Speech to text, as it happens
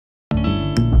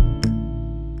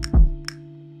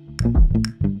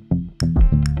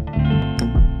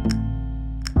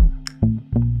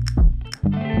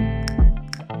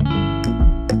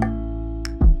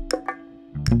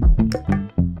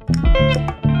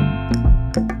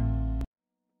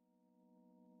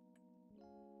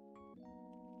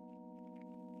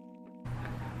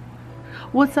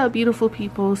What's up, beautiful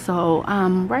people? So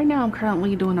right now I'm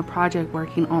currently doing a project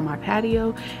working on my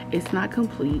patio. It's not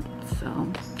complete, so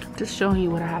just showing you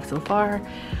what I have so far.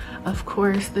 Of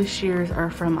course, the shears are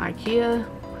from Ikea.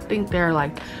 I think they're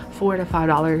like $4 to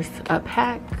 $5 a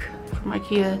pack from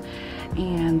Ikea,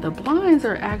 and the blinds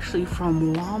are actually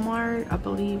from Walmart, I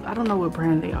believe. I don't know what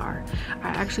brand they are. I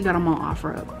actually got them on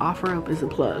OfferUp. OfferUp is a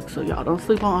plug, so y'all don't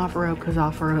sleep on OfferUp, because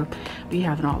OfferUp be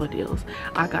having all the deals.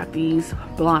 I got these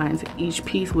blinds, each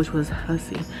piece, which was, let's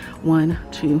see, 1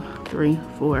 2 3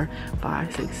 4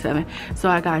 5 6 7, so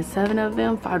I got 7 of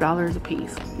them, $5 a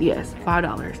piece. Yes,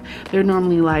 $5. They're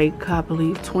normally like, I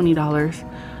believe, $20,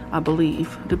 I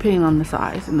believe, depending on the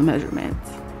size and the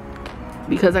measurements.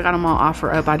 Because I got them on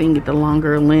OfferUp, I didn't get the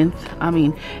longer length. I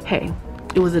mean, hey,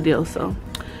 it was a deal, so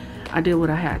I did what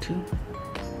I had to.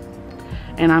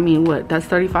 And I mean, what, that's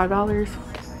 $35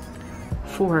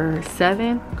 for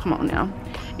 7? Come on now.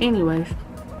 Anyways,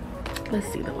 let's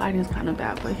see, the lighting's kind of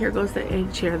bad, but here goes the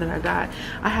egg chair that I got.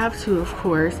 I have 2, of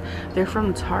course. They're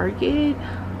from Target.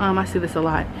 I see this a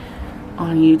lot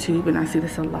on YouTube, and I see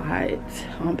this a lot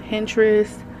on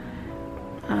Pinterest.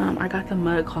 I got the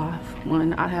mud cloth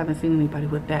one. I haven't seen anybody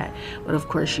with that, but of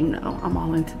course, you know, I'm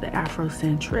all into the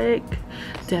Afrocentric.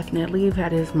 Definitely,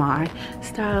 that is my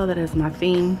style, that is my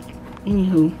theme.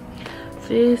 Anywho,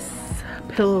 this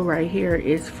pillow right here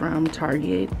is from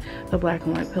Target, the black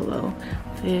and white pillow.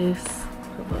 This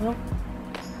pillow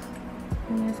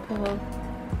and this pillow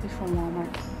is from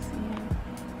Walmart.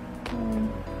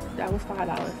 That was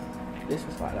 $5. This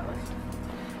was $5.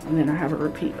 And then I have a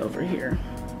repeat over here.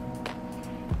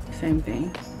 Same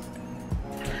thing.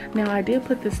 Now, I did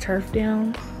put this turf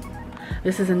down.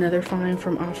 This is another find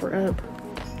from OfferUp.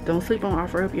 Don't sleep on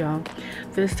OfferUp, y'all.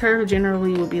 This turf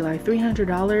generally would be like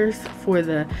 $300 for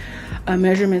the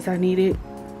measurements I needed.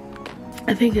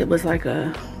 I think it was like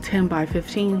a 10 by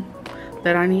 15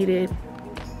 that I needed.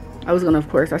 I was gonna, of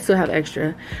course, I still have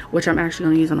extra, which I'm actually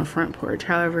gonna use on the front porch.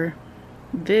 However,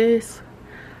 this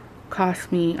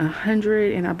cost me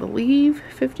 $100 and I believe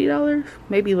 $50,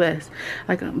 maybe less,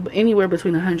 like anywhere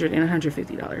between $100 and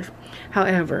 $150.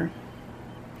 However,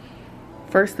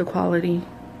 first, the quality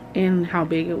and how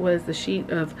big it was. The sheet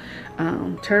of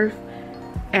turf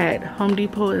at Home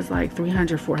Depot is like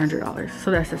 $300, $400, so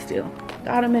that's a steal.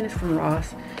 The ottoman is from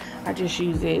Ross. I just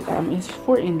use it, it's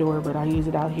for indoor, but I use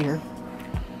it out here.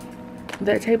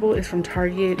 That table is from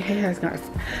Target. It has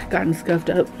gotten scuffed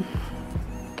up,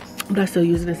 but I still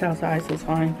use this outside, so it's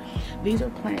fine. These are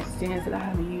plant stands that I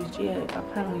haven't used yet. I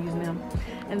plan on using them,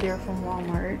 and they're from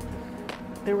Walmart.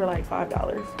 They were like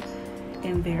 $5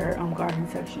 in their garden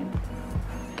section.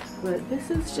 But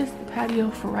this is just the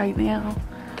patio for right now.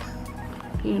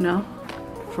 You know,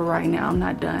 for right now, I'm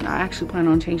not done. I actually plan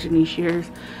on changing these shears.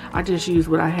 I just use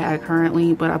what I had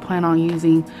currently, but I plan on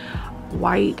using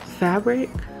white fabric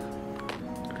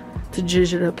to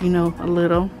zhuzh it up, you know, a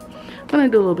little. I'm gonna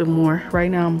do a little bit more.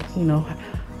 Right now, I'm, you know,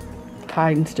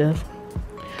 hiding stuff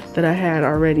that I had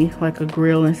already, like a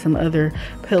grill and some other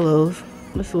pillows.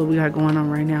 This is what we got going on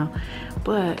right now.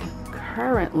 But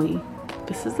currently,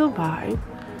 this is the vibe.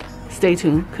 Stay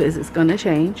tuned, because it's gonna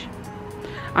change.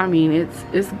 I mean,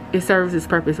 it serves its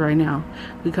purpose right now.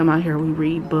 We come out here, we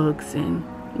read books, and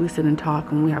we sit and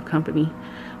talk, and we have company.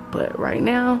 But right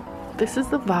now, this is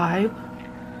the vibe.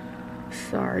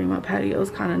 Sorry, my patio is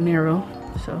kind of narrow,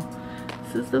 so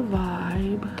this is the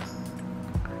vibe.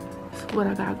 This is what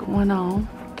I got going on.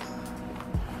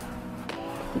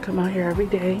 We come out here every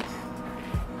day.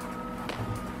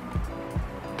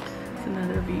 It's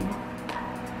another view.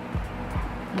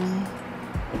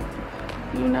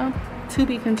 You know, to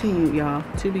be continued, y'all.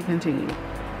 To be continued.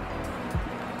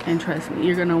 And trust me,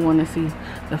 you're gonna want to see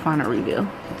the final reveal.